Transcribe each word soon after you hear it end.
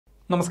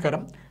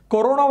നമസ്കാരം.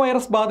 Corona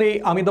virus ബാധയെ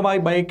അമിതമായി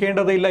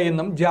ഭയക്കേണ്ടതില്ല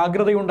എന്നും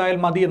ജാഗ്രതയുണ്ടായാൽ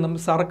മതിയെന്നും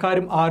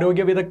സർക്കാരും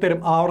ആരോഗ്യ വിദഗ്ധരും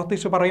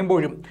ആവർത്തിച്ചു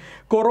പറയുമ്പോഴും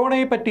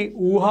കൊറോണയെപ്പറ്റി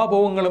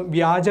ഊഹാപോഹങ്ങളും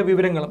വ്യാജ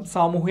വിവരങ്ങളും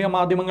സാമൂഹിക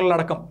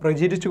മാധ്യമങ്ങളിലടക്കം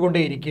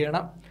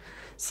പ്രചരിച്ചുകൊണ്ടേയിരിക്കുകയാണ്.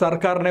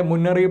 സർക്കാരിൻ്റെ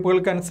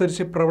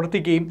മുന്നറിയിപ്പുകൾക്കനുസരിച്ച്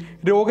പ്രവർത്തിക്കുകയും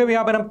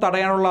രോഗവ്യാപനം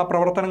തടയാനുള്ള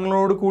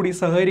പ്രവർത്തനങ്ങളോടുകൂടി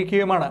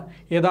സഹകരിക്കുകയുമാണ്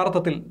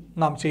യഥാർത്ഥത്തിൽ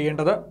നാം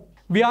ചെയ്യേണ്ടത്.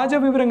 വ്യാജ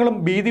വിവരങ്ങളും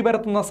ഭീതി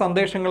പരത്തുന്ന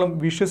സന്ദേശങ്ങളും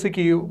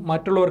വിശ്വസിക്കുകയോ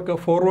മറ്റുള്ളവർക്ക്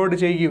ഫോർവേഡ്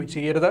ചെയ്യുകയോ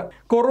ചെയ്യരുത്.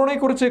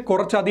 കൊറോണയെക്കുറിച്ച്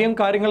കുറച്ചധികം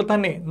കാര്യങ്ങൾ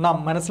തന്നെ നാം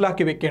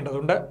മനസ്സിലാക്കി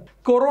വെക്കേണ്ടതുണ്ട്.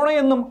 കൊറോണ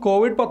എന്നും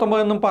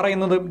COVID-19 എന്നും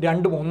പറയുന്നത്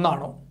രണ്ടും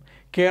ഒന്നാണോ?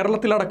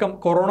 കേരളത്തിലടക്കം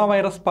കൊറോണ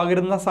വൈറസ്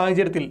പകരുന്ന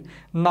സാഹചര്യത്തിൽ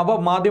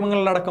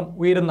നവമാധ്യമങ്ങളിലടക്കം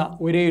ഉയരുന്ന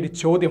ഒരേയൊരു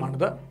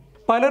ചോദ്യമാണിത്.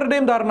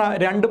 പലരുടെയും ധാരണ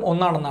രണ്ടും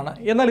ഒന്നാണെന്നാണ്.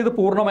 എന്നാൽ ഇത്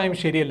പൂർണ്ണമായും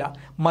ശരിയല്ല.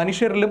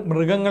 മനുഷ്യരിലും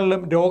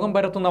മൃഗങ്ങളിലും രോഗം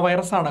പരത്തുന്ന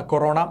വൈറസാണ്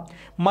കൊറോണ.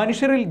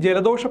 മനുഷ്യരിൽ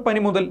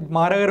ജലദോഷപ്പനി മുതൽ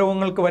മാരക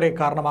രോഗങ്ങൾക്ക് വരെ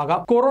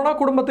കാരണമാകാം. കൊറോണ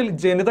കുടുംബത്തിൽ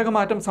ജനിതക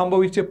മാറ്റം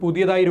സംഭവിച്ച്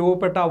പുതിയതായി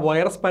രൂപപ്പെട്ട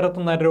വൈറസ്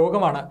പരത്തുന്ന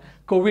രോഗമാണ്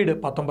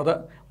COVID-19.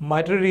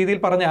 മറ്റൊരു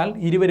രീതിയിൽ പറഞ്ഞാൽ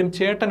ഇരുവരും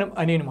ചേട്ടനും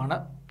അനിയനുമാണ്.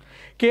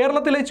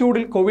 കേരളത്തിലെ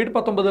ചൂടിൽ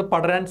COVID-19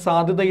 പടരാൻ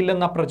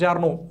സാധ്യതയില്ലെന്ന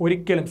പ്രചാരണവും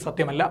ഒരിക്കലും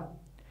സത്യമല്ല.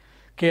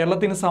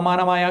 കേരളത്തിന്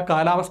സമാനമായ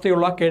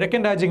കാലാവസ്ഥയുള്ള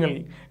കിഴക്കൻ രാജ്യങ്ങളിൽ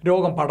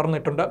രോഗം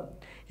പടർന്നിട്ടുണ്ട്.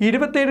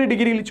 27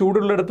 ഡിഗ്രിയിൽ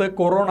ചൂടുള്ളിടത്ത്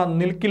കൊറോണ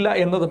നിൽക്കില്ല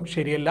എന്നതും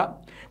ശരിയല്ല.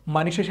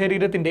 മനുഷ്യ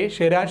ശരീരത്തിൻ്റെ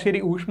ശരാശരി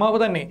ഊഷ്മാവ്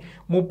തന്നെ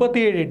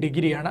 37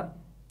 ഡിഗ്രിയാണ്.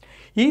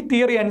 ഈ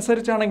തിയറി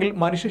അനുസരിച്ചാണെങ്കിൽ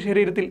മനുഷ്യ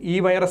ശരീരത്തിൽ ഈ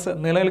വൈറസ്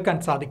നിലനിൽക്കാൻ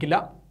സാധിക്കില്ല.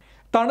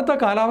 തണുത്ത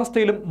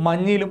കാലാവസ്ഥയിലും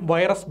മഞ്ഞിലും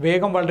വൈറസ്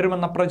വേഗം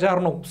വളരുമെന്ന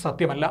പ്രചാരണവും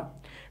സത്യമല്ല.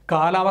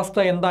 കാലാവസ്ഥ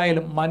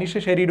എന്തായാലും മനുഷ്യ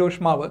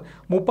ശരീരോഷ്മാവ്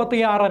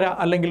 36.5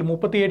 അല്ലെങ്കിൽ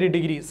 37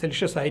 ഡിഗ്രി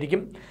സെൽഷ്യസ്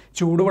ആയിരിക്കും.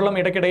 ചൂടുവെള്ളം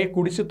ഇടയ്ക്കിടെ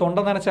കുടിച്ച് തൊണ്ട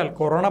നനച്ചാൽ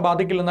കൊറോണ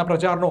ബാധിക്കില്ലെന്ന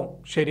പ്രചാരണവും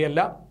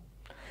ശരിയല്ല.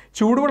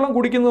 ചൂടുവെള്ളം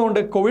കുടിക്കുന്നതുകൊണ്ട്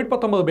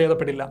COVID-19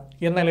 ഭേദപ്പെടില്ല.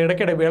 എന്നാൽ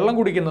ഇടയ്ക്കിടെ വെള്ളം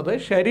കുടിക്കുന്നത്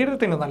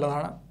ശരീരത്തിന്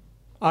നല്ലതാണ്,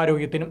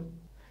 ആരോഗ്യത്തിനും.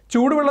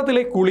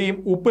 ചൂടുവെള്ളത്തിലെ കുളിയും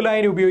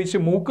ഉപ്പുലായനി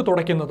ഉപയോഗിച്ച് മൂക്ക്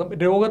തുടയ്ക്കുന്നതും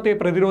രോഗത്തെ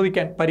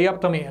പ്രതിരോധിക്കാൻ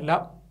പര്യാപ്തമേ അല്ല.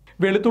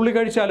 വെളുത്തുള്ളി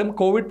കഴിച്ചാലും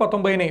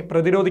COVID-19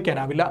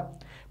 പ്രതിരോധിക്കാനാവില്ല.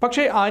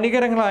 പക്ഷേ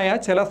ഹാനികരങ്ങളായ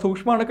ചില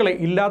സൂക്ഷ്മാണുക്കളെ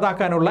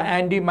ഇല്ലാതാക്കാനുള്ള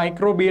ആൻറ്റി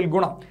മൈക്രോബിയൽ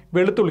ഗുണം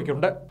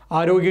വെളുത്തുള്ളിക്കുണ്ട്.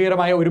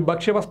 ആരോഗ്യകരമായ ഒരു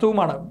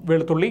ഭക്ഷ്യവസ്തുവുമാണ്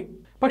വെളുത്തുള്ളി.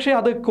 പക്ഷേ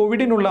അത്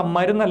കോവിഡിനുള്ള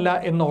മരുന്നല്ല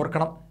എന്ന്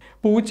ഓർക്കണം.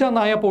 പൂച്ച,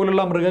 നായ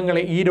പോലുള്ള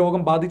മൃഗങ്ങളെ ഈ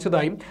രോഗം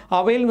ബാധിച്ചതായും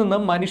അവയിൽ നിന്ന്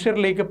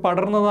മനുഷ്യരിലേക്ക്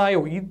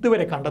പടർന്നതായോ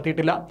ഇതുവരെ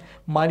കണ്ടെത്തിയിട്ടില്ല.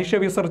 മനുഷ്യ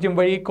വിസർജ്യം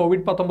വഴി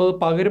COVID-19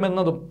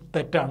 പകരുമെന്നതും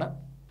തെറ്റാണ്.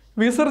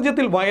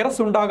 വിസർജ്യത്തിൽ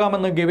വൈറസ്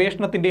ഉണ്ടാകാമെന്ന്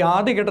ഗവേഷണത്തിൻ്റെ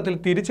ആദ്യഘട്ടത്തിൽ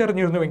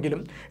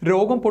തിരിച്ചറിഞ്ഞിരുന്നുവെങ്കിലും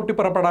രോഗം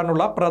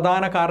പൊട്ടിപ്പുറപ്പെടാനുള്ള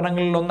പ്രധാന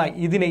കാരണങ്ങളിലൊന്നായി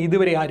ഇതിനെ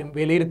ഇതുവരെ ആരും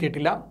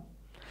വിലയിരുത്തിയിട്ടില്ല.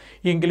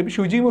 എങ്കിലും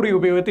ശുചിമുറി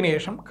ഉപയോഗത്തിന്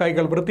ശേഷം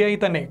കൈകൾ വൃത്തിയായി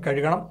തന്നെ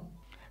കഴുകണം.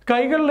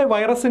 കൈകളിലെ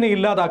വൈറസിനെ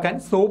ഇല്ലാതാക്കാൻ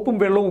സോപ്പും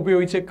വെള്ളവും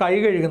ഉപയോഗിച്ച് കൈ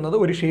കഴുകുന്നത്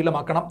ഒരു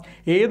ശീലമാക്കണം.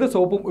 ഏത്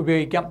സോപ്പും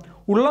ഉപയോഗിക്കാം.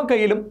 ഉള്ളം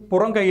കൈയിലും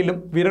പുറം കൈയിലും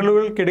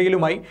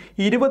വിരലുകൾക്കിടയിലുമായി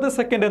 20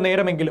 സെക്കൻഡ്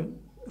നേരമെങ്കിലും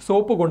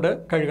സോപ്പ് കൊണ്ട്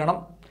കഴുകണം.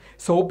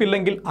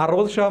 സോപ്പില്ലെങ്കിൽ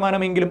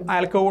 60%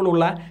 ആൽക്കഹോൾ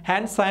ഉള്ള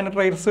ഹാൻഡ്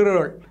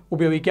സാനിറ്റൈസറുകൾ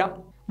ഉപയോഗിക്കാം.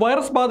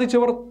 വൈറസ്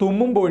ബാധിച്ചവർ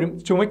തുമ്മുമ്പോഴും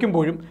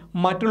ചുമയ്ക്കുമ്പോഴും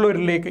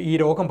മറ്റുള്ളവരിലേക്ക് ഈ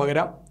രോഗം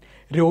പകരാം.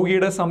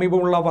 രോഗിയുടെ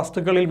സമീപമുള്ള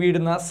വസ്തുക്കളിൽ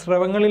വീഴുന്ന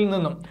സ്രവങ്ങളിൽ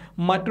നിന്നും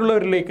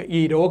മറ്റുള്ളവരിലേക്ക്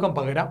ഈ രോഗം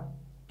പകരാം.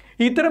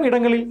 ഇത്തരം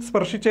ഇടങ്ങളിൽ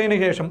സ്പർശിച്ചതിന്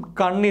ശേഷം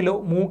കണ്ണിലോ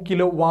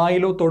മൂക്കിലോ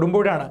വായിലോ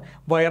തൊടുമ്പോഴാണ്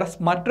വൈറസ്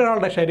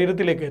മറ്റൊരാളുടെ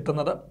ശരീരത്തിലേക്ക്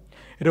എത്തുന്നത്.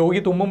 രോഗി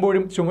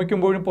തുമ്മുമ്പോഴും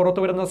ചുമയ്ക്കുമ്പോഴും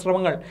പുറത്തു വരുന്ന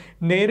സ്രവങ്ങൾ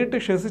നേരിട്ട്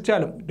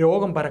ശ്വസിച്ചാലും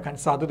രോഗം പരക്കാൻ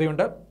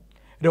സാധ്യതയുണ്ട്.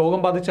 രോഗം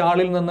ബാധിച്ച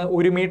ആളിൽ നിന്ന്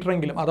 1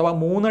 മീറ്ററെങ്കിലും അഥവാ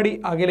 3 അടി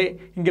അകലെ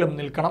എങ്കിലും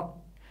നിൽക്കണം.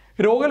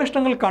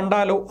 രോഗലക്ഷണങ്ങൾ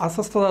കണ്ടാലോ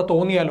അസ്വസ്ഥത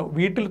തോന്നിയാലോ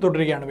വീട്ടിൽ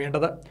തുടരുകയാണ്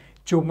വേണ്ടത്.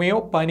 ചുമയോ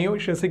പനിയോ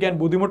ശ്വസിക്കാൻ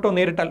ബുദ്ധിമുട്ടോ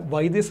നേരിട്ടാൽ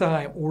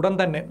വൈദ്യസഹായം ഉടൻ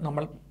തന്നെ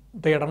നമ്മൾ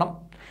തേടണം.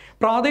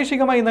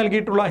 പ്രാദേശികമായി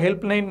നൽകിയിട്ടുള്ള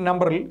ഹെൽപ്പ് ലൈൻ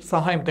നമ്പറിൽ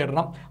സഹായം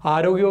തേടണം.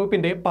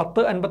 ആരോഗ്യവകുപ്പിൻ്റെ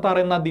 1056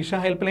 എന്ന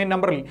ദിശ ഹെൽപ്പ് ലൈൻ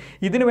നമ്പറിൽ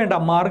ഇതിനുവേണ്ട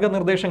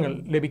മാർഗനിർദ്ദേശങ്ങൾ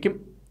ലഭിക്കും.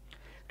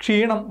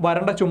 ക്ഷീണം,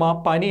 വരണ്ട ചുമ,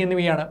 പനി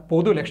എന്നിവയാണ്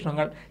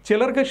പൊതുലക്ഷണങ്ങൾ.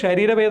 ചിലർക്ക്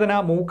ശരീരവേദന,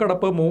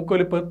 മൂക്കടപ്പ്,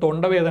 മൂക്കൊലിപ്പ്,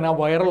 തൊണ്ടവേദന,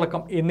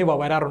 വയറിളക്കം എന്നിവ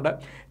വരാറുണ്ട്.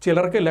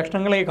 ചിലർക്ക്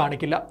ലക്ഷണങ്ങളെ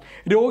കാണിക്കില്ല.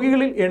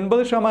 രോഗികളിൽ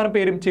 80%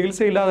 പേരും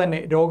ചികിത്സയില്ലാതെ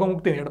തന്നെ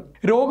രോഗമുക്തി നേടും.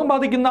 രോഗം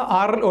ബാധിക്കുന്ന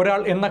 6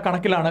 ഒരാൾ എന്ന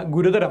കണക്കിലാണ്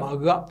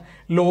ഗുരുതരമാകുക.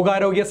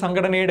 ലോകാരോഗ്യ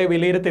സംഘടനയുടെ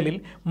വിലയിരുത്തലിൽ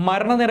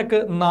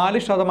മരണനിരക്ക്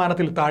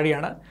 4%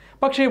 താഴെയാണ്.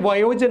 പക്ഷേ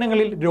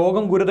വയോജനങ്ങളിൽ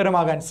രോഗം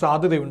ഗുരുതരമാകാൻ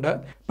സാധ്യതയുണ്ട്.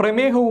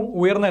 പ്രമേഹവും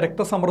ഉയർന്ന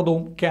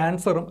രക്തസമ്മർദ്ദവും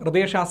ക്യാൻസറും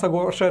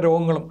ഹൃദയശ്വാസകോശ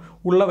രോഗങ്ങളും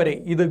ഉള്ളവരെ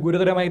ഇത്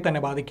ഗുരുതരമായി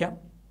തന്നെ ബാധിക്കാം.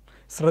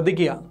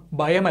 ശ്രദ്ധിക്കുക,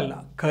 ഭയമല്ല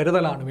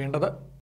കരുതലാണ് വേണ്ടത്.